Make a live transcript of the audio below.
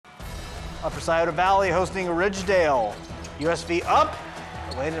Upper Scioto Valley hosting Ridgedale. USV up.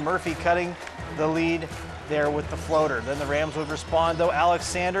 Landon Murphy cutting the lead there with the floater. Then the Rams would respond though. Alex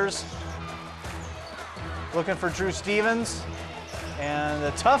Sanders looking for Drew Stevens. And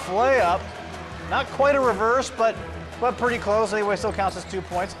a tough layup. Not quite a reverse, but pretty close. Anyway, still counts as 2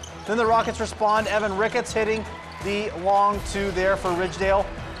 points. Then the Rockets respond. Evan Ricketts hitting the long two there for Ridgedale.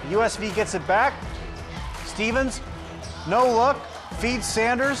 USV gets it back. Stevens, no look, feeds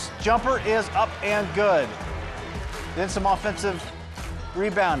Sanders. Jumper is up and good. Then some offensive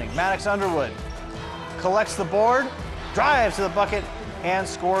rebounding. Maddox Underwood collects the board, drives to the bucket, and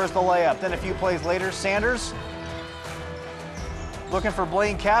scores the layup. Then a few plays later, Sanders looking for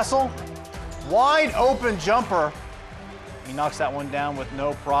Blaine Castle. Wide open jumper. He knocks that one down with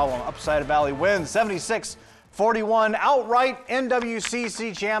no problem. Upper Scioto Valley wins 76-41. Outright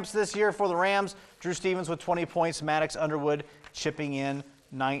NWCC champs this year for the Rams. Drew Stevens with 20 points. Maddox Underwood chipping in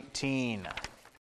 19.